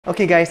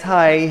Okay guys,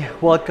 hi!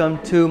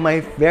 Welcome to my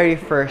very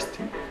first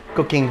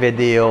cooking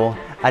video.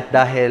 At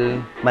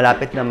dahil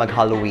malapit na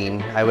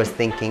mag-Halloween, I was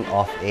thinking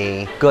of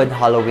a good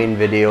Halloween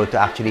video to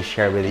actually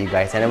share with you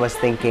guys. And I was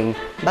thinking,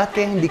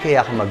 bakit hindi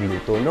kaya ako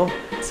magluto, no?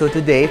 So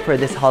today, for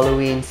this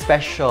Halloween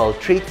special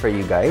treat for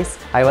you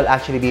guys, I will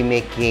actually be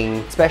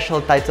making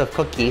special types of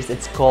cookies.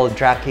 It's called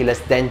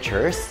Dracula's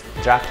Dentures.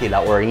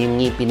 Dracula, or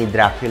yung ngipin ni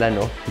Dracula,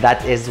 no?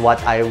 That is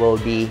what I will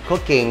be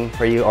cooking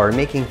for you or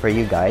making for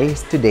you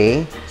guys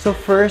today. So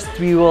first,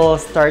 we will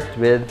start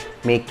with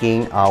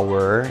making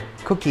our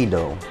cookie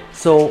dough.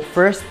 So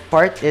first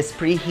part is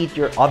preheat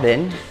your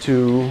oven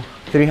to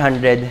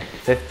 350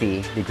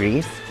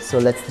 degrees. So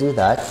let's do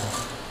that.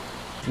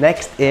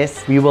 Next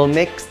is we will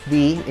mix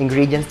the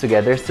ingredients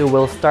together. So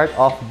we'll start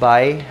off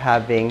by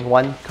having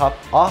 1 cup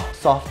of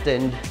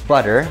softened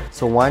butter.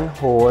 So one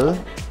whole,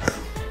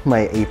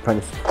 my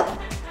apron,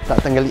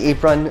 tatanggal yung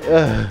apron.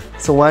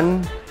 So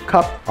 1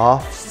 cup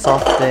of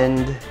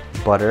softened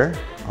butter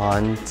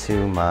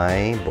onto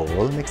my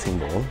bowl, mixing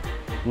bowl.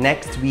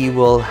 Next, we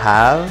will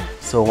have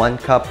 1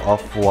 cup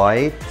of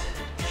white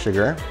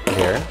sugar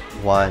there,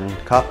 1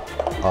 cup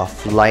of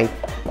light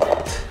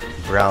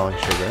brown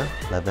sugar,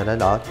 level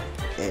it out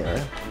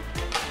there.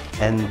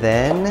 And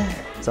then,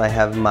 so I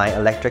have my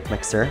electric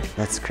mixer.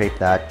 Let's scrape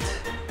that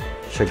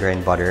sugar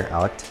and butter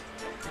out.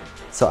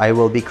 So I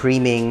will be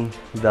creaming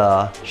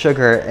the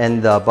sugar and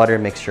the butter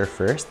mixture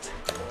first.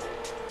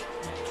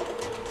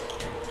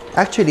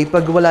 Actually,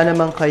 pag wala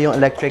naman kayong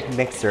electric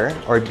mixer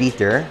or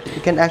beater,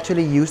 you can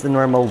actually use the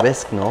normal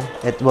whisk, no?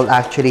 It will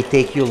actually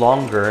take you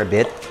longer a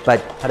bit, but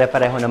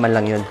pare-pareho naman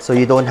lang yun. So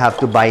you don't have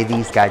to buy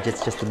these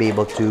gadgets just to be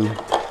able to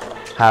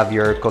have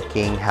your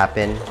cooking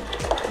happen.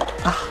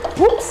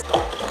 Whoops!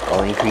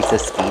 I'll increase the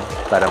speed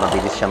para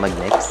mabilis siya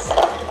mag-mix.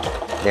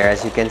 There,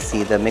 as you can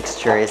see, the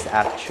mixture is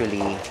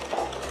actually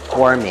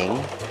forming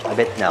a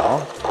bit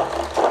now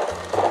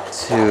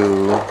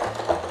to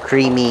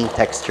creamy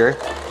texture.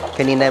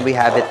 Kanina we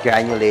have it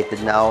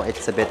granulated, now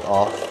it's a bit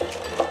of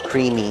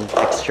creamy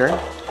texture.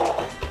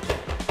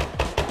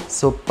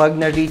 So pag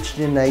na-reach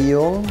nyo na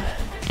yung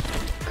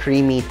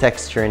creamy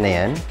texture na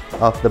yan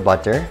of the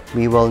butter,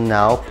 we will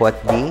now put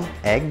the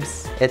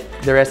eggs.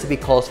 The recipe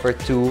calls for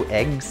 2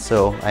 eggs,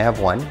 so I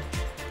have 1.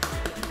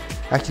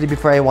 Actually,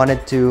 before I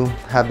wanted to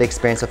have the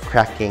experience of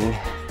cracking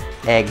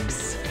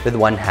eggs with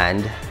 1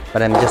 hand,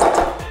 but I'm just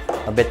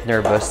a bit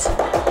nervous.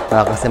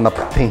 Kasi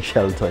maputi yung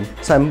shell dun.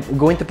 So I'm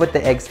going to put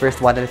the eggs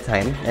first 1 at a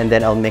time, and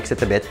then I'll mix it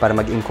a bit para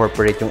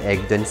mag-incorporate yung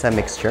egg dun sa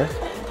mixture.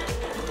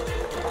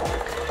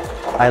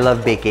 I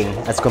love baking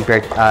as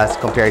compared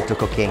to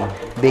cooking.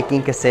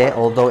 Baking kasi,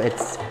 although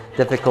it's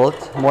difficult,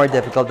 more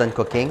difficult than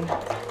cooking,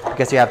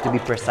 because you have to be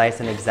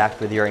precise and exact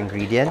with your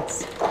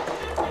ingredients.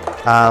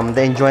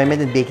 The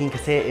enjoyment in baking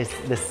kasi is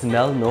the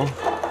smell, no?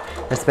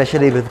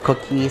 Especially with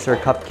cookies or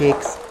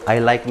cupcakes. I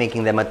like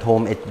making them at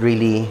home. It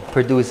really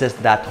produces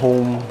that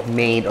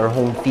homemade or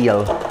home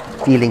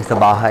feeling sa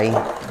bahay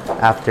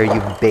after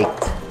you've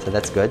baked. So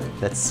that's good.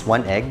 That's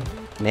 1 egg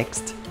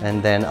mixed.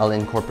 And then I'll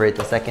incorporate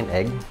the second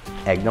egg.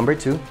 Egg number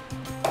 2.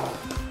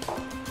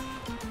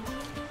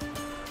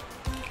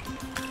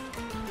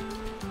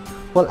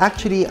 Well,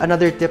 actually,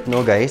 another tip,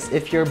 no guys,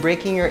 if you're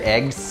breaking your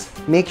eggs,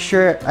 make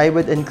sure, I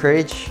would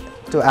encourage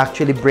to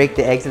actually break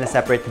the eggs in a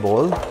separate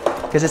bowl.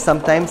 Because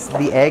sometimes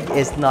the egg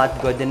is not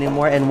good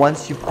anymore, and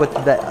once you crack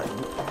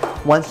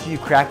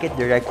it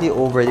directly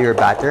over your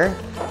batter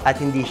at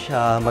hindi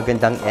siya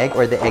magandang egg,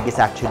 or the egg is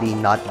actually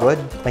not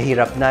good,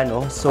 mahirap na,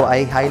 no? So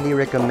I highly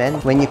recommend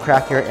when you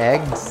crack your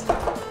eggs,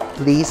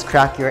 please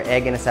crack your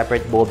egg in a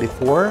separate bowl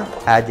before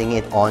adding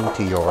it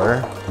onto your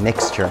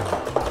mixture.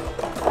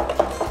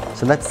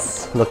 So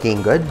that's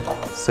looking good.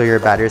 So your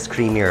batter is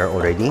creamier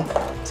already.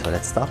 So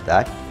let's stop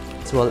that.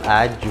 So we'll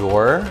add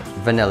your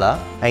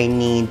vanilla. I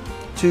need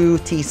 2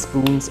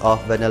 teaspoons of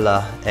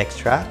vanilla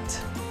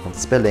extract. I'm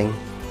spilling.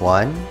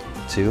 1,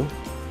 2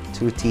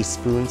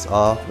 teaspoons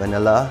of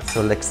vanilla.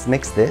 So let's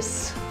mix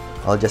this.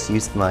 I'll just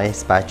use my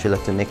spatula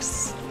to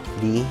mix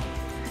si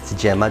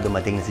Gemma.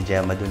 Dumating na si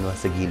Gemma dun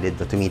sa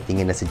gilid.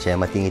 Tumitingin na si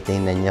Gemma.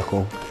 Tingin niya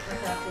kung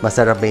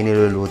masarap ba yung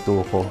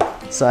niluluto ko.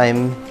 So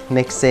I'm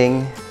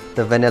mixing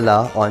the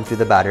vanilla onto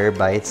the batter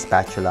by its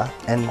spatula.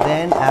 And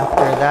then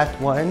after that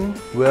one,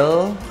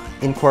 we'll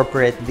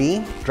incorporate the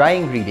dry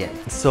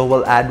ingredients. So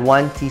we'll add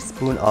 1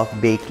 teaspoon of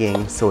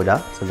baking soda.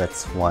 So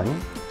that's 1.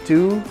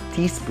 2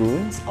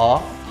 teaspoons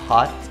of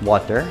hot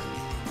water.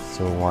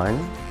 So 1,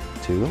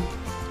 2.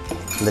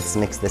 Let's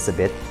mix this a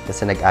bit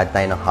kasi nag-add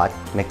tayo ng hot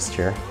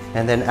mixture.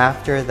 And then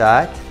after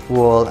that,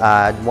 we'll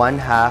add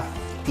 1/2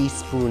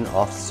 teaspoon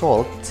of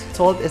salt.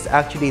 Salt is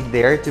actually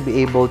there to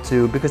be able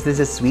to, because this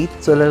is sweet,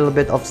 so a little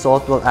bit of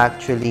salt will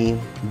actually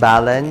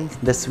balance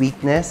the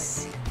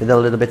sweetness with a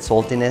little bit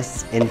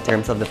saltiness in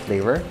terms of the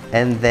flavor.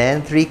 And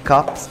then 3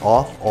 cups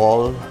of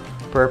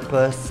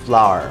all-purpose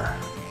flour.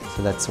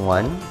 So that's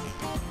 1.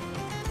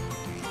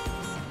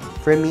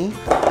 For me,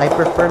 I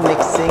prefer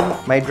mixing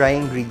my dry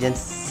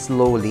ingredients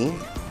slowly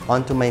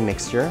onto my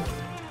mixture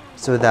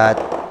so that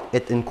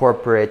it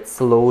incorporates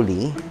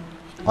slowly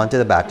onto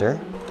the batter.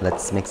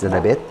 Let's mix it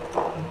a bit.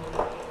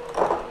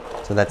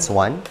 So that's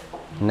 1.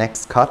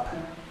 Next cup,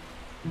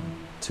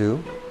 2.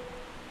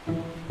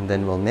 And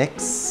then we'll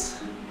mix.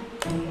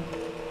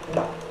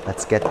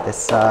 Let's get this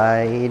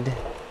side.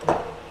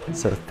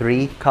 So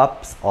 3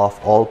 cups of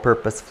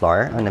all-purpose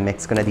flour ang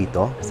na-mix ko na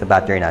dito sa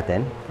batter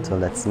natin. So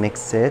let's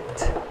mix it.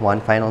 One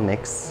final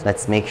mix.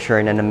 Let's make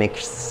sure na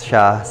na-mix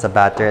siya sa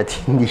batter at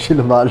hindi siya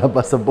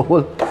lumalabas sa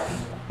bowl.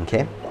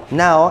 Okay.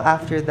 Now,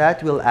 after that,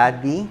 we'll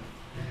add the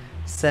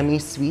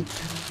semi-sweet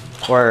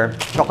or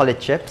chocolate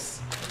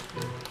chips.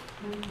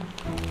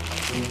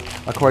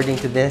 According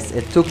to this,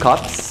 it's 2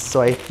 cups.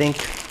 So I think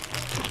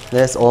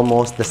this is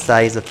almost the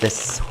size of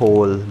this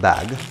whole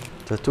bag.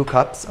 So 2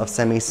 cups of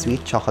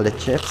semi-sweet chocolate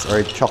chips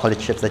or chocolate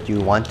chips that you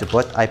want to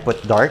put. I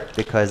put dark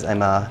because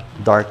I'm a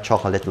dark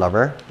chocolate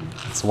lover.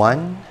 It's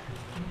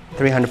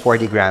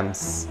 340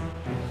 grams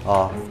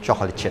of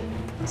chocolate chip.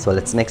 So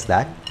let's mix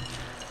that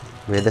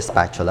with the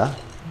spatula.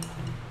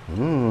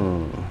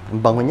 Ang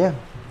bango niya.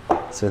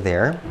 So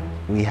there,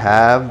 we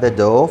have the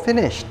dough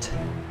finished.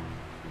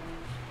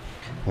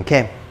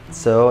 Okay,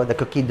 so the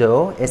cookie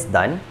dough is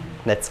done.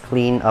 Let's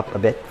clean up a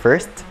bit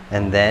first,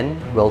 and then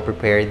we'll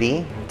prepare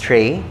the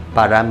tray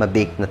para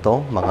ma-bake na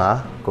to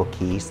mga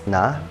cookies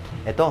na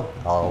ito.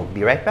 I'll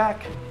be right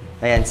back.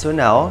 Ayan, so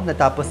now,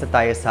 natapos na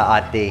tayo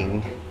sa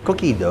ating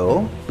cookie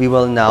dough. We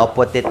will now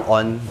put it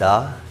on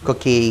the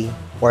cookie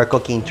or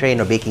cooking tray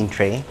or baking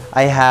tray.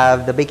 I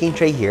have the baking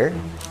tray here,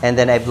 and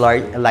then I've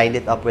lined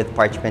it up with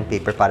parchment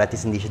paper para at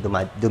least hindi siya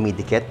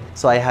dumidikit.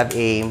 So I have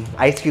a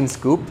ice cream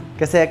scoop.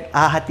 Kasi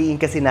hahatiin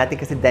kasi natin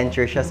kasi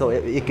denture siya. So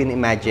you can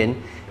imagine,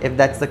 if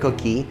that's the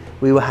cookie,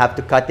 we will have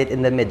to cut it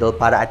in the middle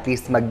para at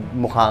least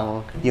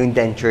magmukhang yung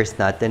dentures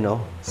natin, no?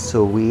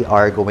 So we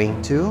are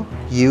going to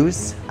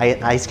use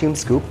an ice cream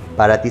scoop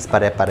para at least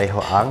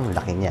pare-pareho ang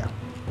laki niya.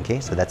 Okay,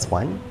 so that's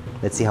 1.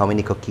 Let's see how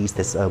many cookies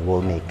this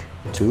will make.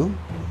 2.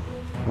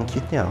 Ang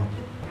cute niya.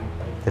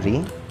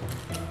 3.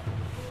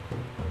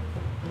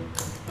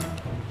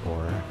 4.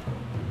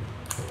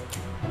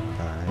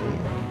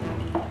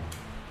 5.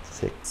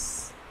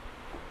 6.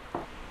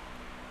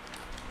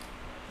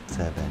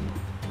 7.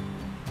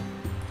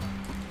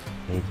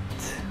 8.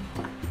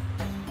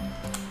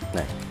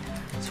 9.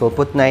 So, we'll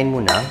put 9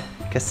 muna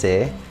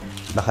kasi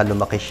baka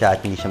lumaki siya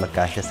at hindi siya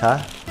magkasya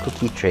sa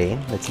cookie tray.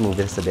 Let's move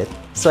this a bit.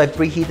 So, I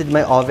preheated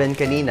my oven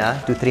kanina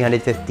to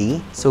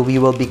 350. So,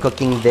 we will be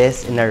cooking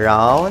this in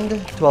around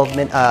 8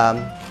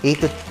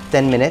 to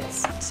 10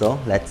 minutes. So,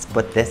 let's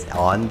put this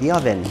on the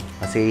oven.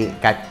 Kasi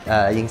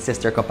yung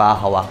sister ko pa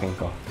hawakin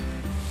ko.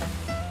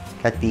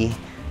 Kati,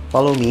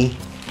 follow me.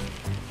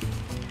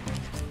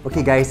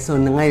 Okay guys, so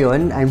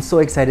ngayon, I'm so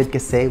excited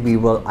kasi we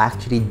will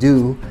actually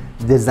do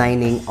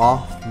designing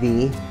of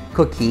the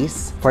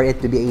cookies for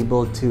it to be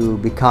able to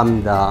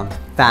become the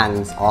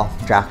fangs of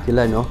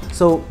Dracula, no?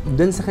 So,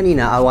 dun sa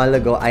kanina, a while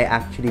ago, I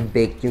actually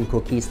baked yung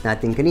cookies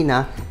natin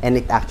kanina and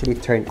it actually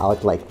turned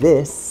out like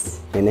this.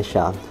 Yan na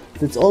siya.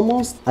 So, it's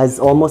almost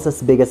as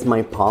big as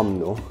my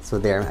palm, no? So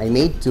there, I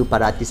made 2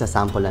 para at least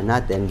sample na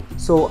natin.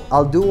 So,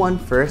 I'll do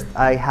one first.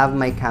 I have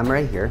my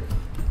camera here.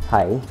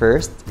 Hi.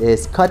 First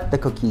is cut the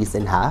cookies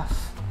in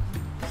half.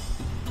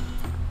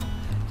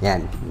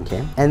 Yan,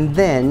 okay? And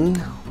then,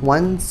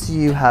 once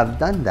you have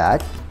done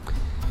that,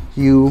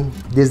 you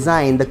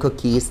design the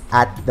cookies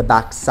at the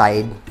back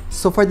side.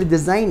 So for the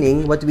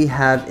designing, what we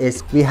have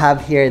is, we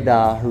have here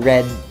the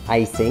red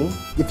icing.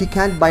 If you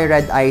can't buy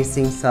red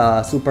icing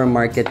sa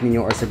supermarket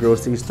ninyo or sa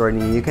grocery store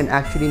ninyo, you can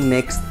actually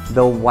mix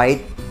the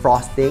white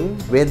frosting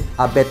with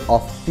a bit of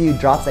few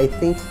drops, I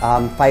think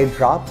 5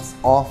 drops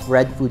of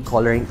red food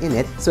coloring in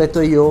it. So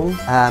ito yung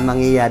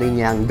mangyayari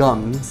niyang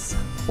gums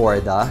for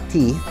the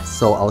teeth.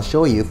 So I'll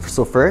show you.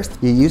 So first,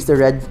 you use the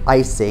red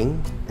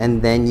icing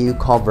and then you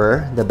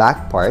cover the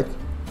back part.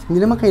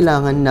 Hindi naman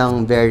kailangan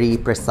ng very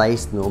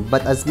precise, no?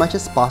 But as much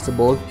as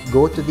possible,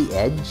 go to the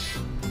edge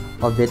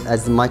of it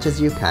as much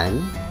as you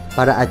can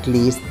para at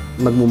least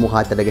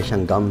magmumukha talaga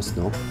siyang gums,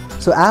 no?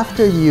 So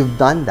after you've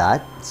done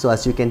that, so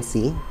as you can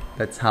see,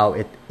 that's how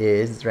it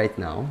is right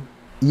now.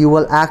 You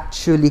will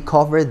actually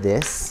cover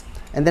this,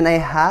 and then I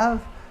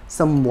have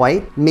some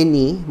white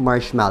mini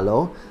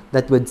marshmallow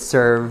that would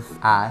serve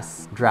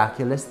as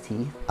Dracula's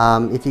teeth.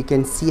 If you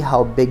can see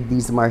how big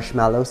these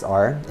marshmallows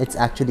are, it's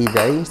actually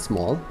very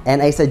small.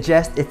 And I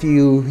suggest if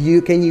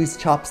you can use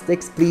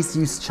chopsticks, please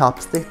use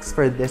chopsticks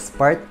for this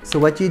part. So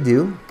what you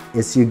do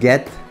is you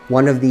get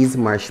one of these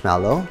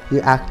marshmallow, you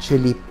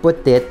actually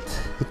put it,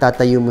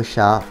 itatayo mo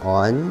siya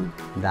on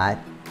that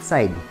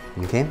side.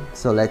 Okay,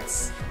 so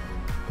let's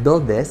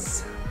build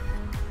this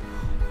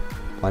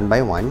one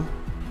by one.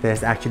 This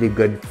is actually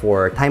good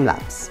for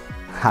time-lapse.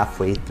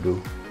 Halfway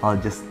through, I'll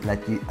just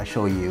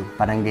show you.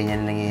 Parang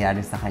ganyan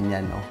nangyayari sa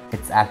kanya, no?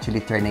 It's actually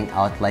turning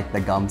out like the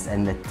gums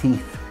and the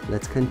teeth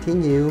Let's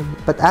continue.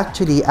 But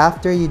actually,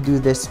 after you do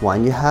this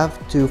one, you have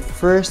to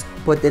first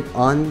put it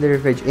on the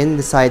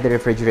inside the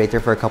refrigerator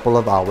for a couple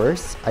of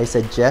hours. I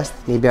suggest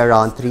maybe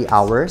around 3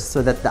 hours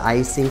so that the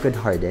icing could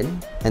harden.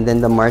 And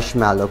then the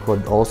marshmallow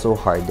could also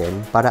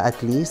harden. Para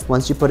at least,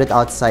 once you put it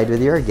outside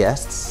with your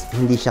guests,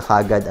 hindi siya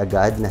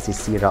kagad-agad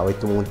nasisira or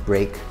it won't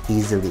break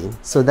easily.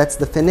 So that's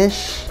the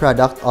finished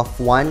product of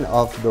one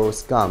of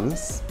those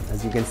gums.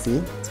 As you can see,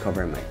 let's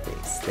cover my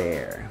face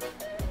there.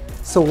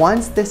 So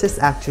once this is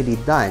actually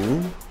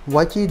done,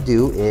 what you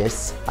do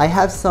is, I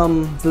have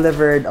some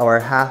slivered or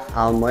half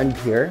almond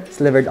here,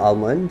 slivered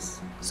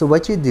almonds. So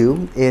what you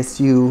do is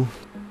you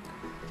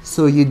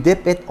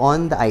dip it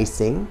on the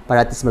icing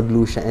para at least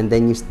mag-glue siya, and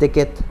then you stick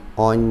it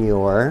on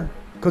your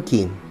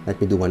cookie. Let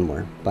me do one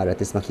more para at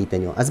least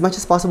makita nyo. As much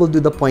as possible, do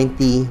the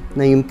pointy,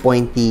 na yung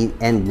pointy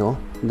end, no?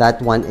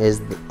 That one is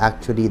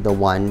actually the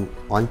one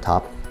on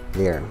top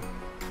there.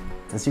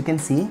 As you can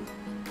see,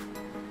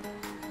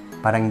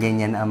 parang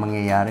ganyan ang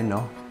mangyayari,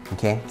 no?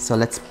 Okay, so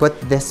let's put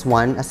this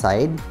one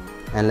aside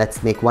and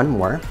let's make one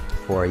more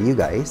for you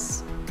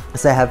guys.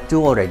 So I have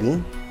two already.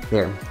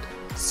 There.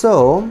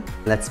 So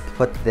let's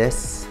put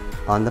this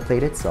on the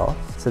plate itself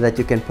so that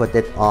you can put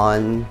it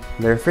on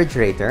the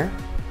refrigerator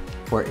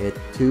for it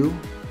to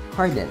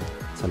harden.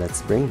 So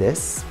let's bring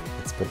this.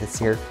 Let's put this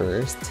here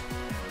first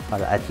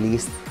para at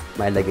least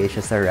mailagay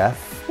siya sa ref.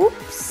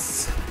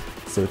 Oops!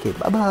 So okay,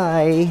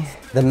 bye-bye!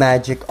 The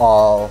magic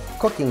of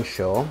cooking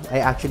show, I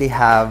actually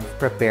have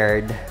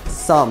prepared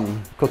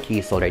some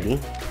cookies already.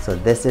 So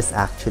this is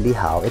actually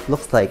how it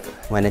looks like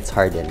when it's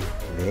hardened.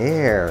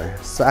 There.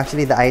 So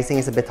actually the icing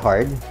is a bit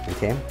hard.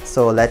 Okay,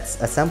 so let's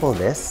assemble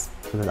this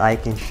so that I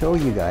can show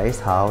you guys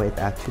how it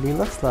actually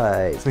looks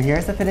like. So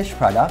here's the finished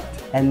product.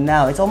 And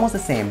now it's almost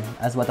the same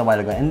as what a while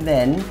ago. And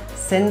then,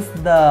 since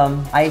the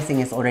icing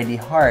is already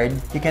hard,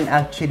 you can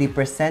actually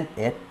present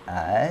it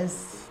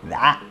as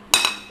that.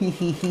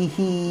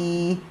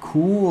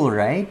 Cool,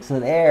 right? So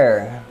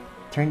there.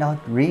 Turned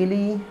out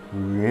really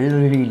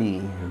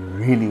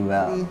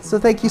well. So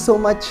thank you so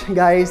much,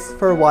 guys,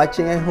 for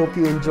watching. I hope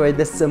you enjoyed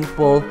this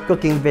simple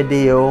cooking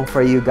video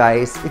for you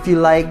guys. If you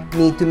like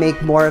me to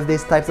make more of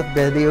these types of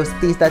videos,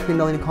 please let me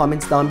know in the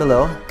comments down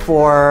below.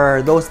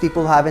 For those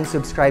people who haven't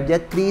subscribed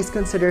yet, please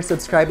consider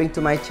subscribing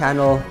to my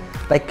channel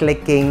by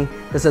clicking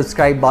the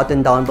subscribe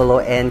button down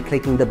below and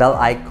clicking the bell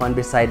icon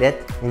beside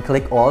it, and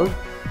click all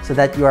so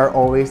that you are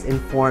always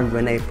informed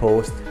when I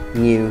post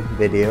new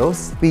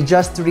videos. We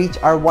just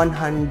reached our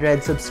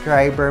 100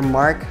 subscriber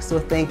mark, so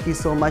thank you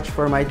so much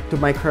to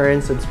my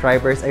current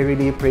subscribers. I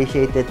really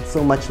appreciate it.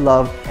 So much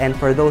love. And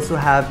for those who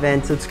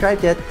haven't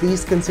subscribed yet,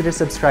 please consider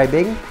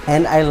subscribing.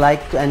 And I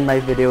like to end my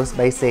videos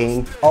by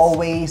saying,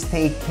 always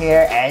take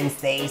care and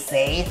stay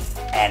safe,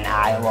 and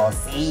I will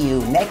see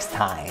you next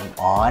time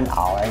on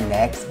our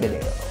next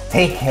video.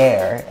 Take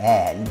care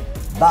and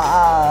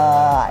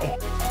bye!